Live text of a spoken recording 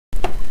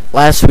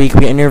Last week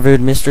we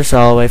interviewed Mr.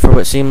 Solowiej for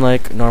what seemed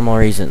like normal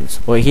reasons.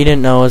 What he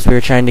didn't know is we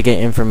were trying to get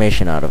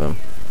information out of him.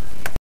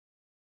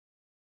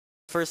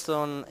 First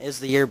one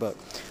is the yearbook.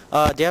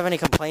 Do you have any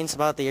complaints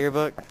about the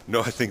yearbook? No,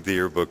 I think the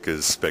yearbook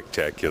is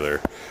spectacular,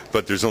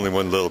 but there's only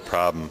one little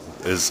problem,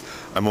 is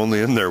I'm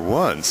only in there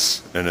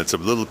once, and it's a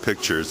little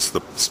picture. It's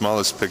the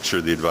smallest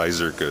picture the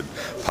advisor could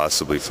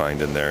possibly find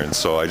in there, and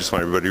so I just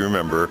want everybody to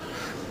remember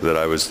that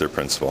I was their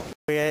principal.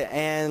 Okay,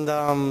 and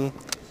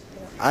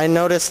I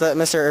noticed that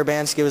Mr.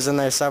 Urbanski was in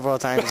there several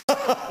times.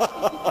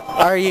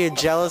 Are you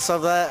jealous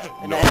of that?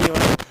 No,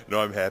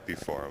 no, I'm happy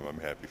for him. I'm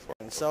happy for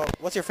him. So,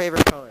 what's your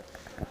favorite color?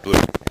 Blue.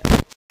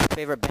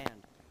 Favorite band?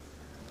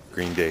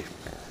 Green Day.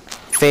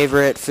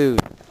 Favorite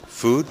food?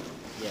 Food?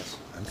 Yes.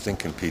 I'm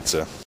thinking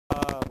pizza.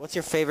 What's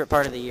your favorite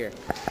part of the year?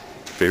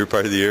 Favorite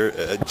part of the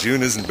year?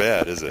 June isn't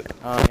bad, is it?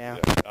 Oh, yeah.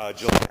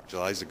 July.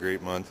 July's a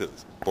great month.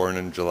 It's born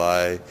in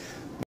July.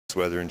 Nice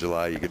weather in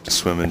July. You get to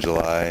swim in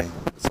July.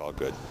 It's all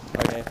good.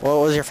 Okay. What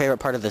was your favorite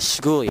part of the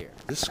school year?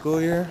 This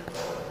school year?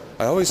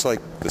 I always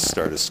like the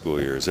start of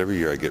school years. Every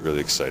year I get really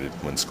excited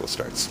when school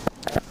starts.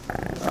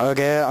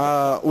 Okay.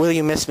 Will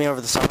you miss me over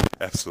the summer?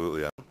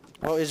 Absolutely.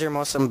 What was your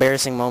most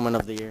embarrassing moment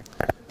of the year?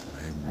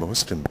 My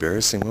most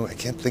embarrassing moment? I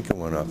can't think of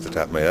one off the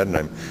top of my head, and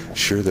I'm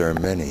sure there are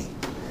many.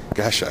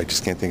 Gosh, I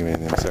just can't think of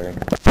anything. Sorry.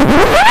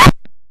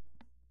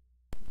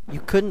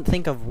 You couldn't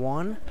think of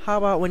one? How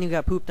about when you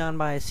got pooped on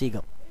by a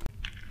seagull?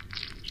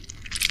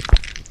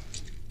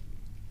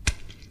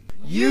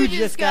 You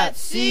just got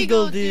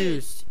seagull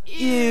deuced.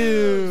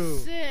 Ew.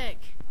 Sick.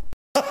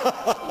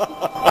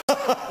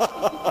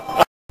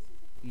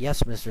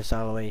 Yes, Mr.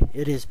 Solowiej,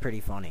 it is pretty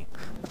funny.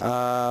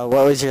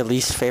 What was your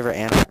least favorite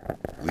animal?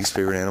 Least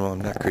favorite animal? I'm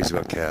not crazy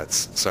about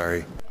cats.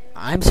 Sorry.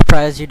 I'm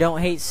surprised you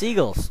don't hate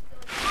seagulls.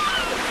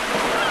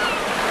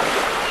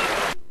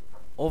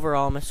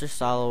 Overall, Mr.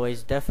 Solowiej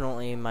is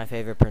definitely my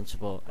favorite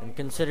principal, and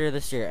consider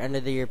this your end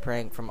of the year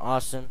prank from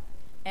Austin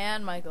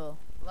And Michael.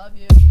 Love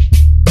you.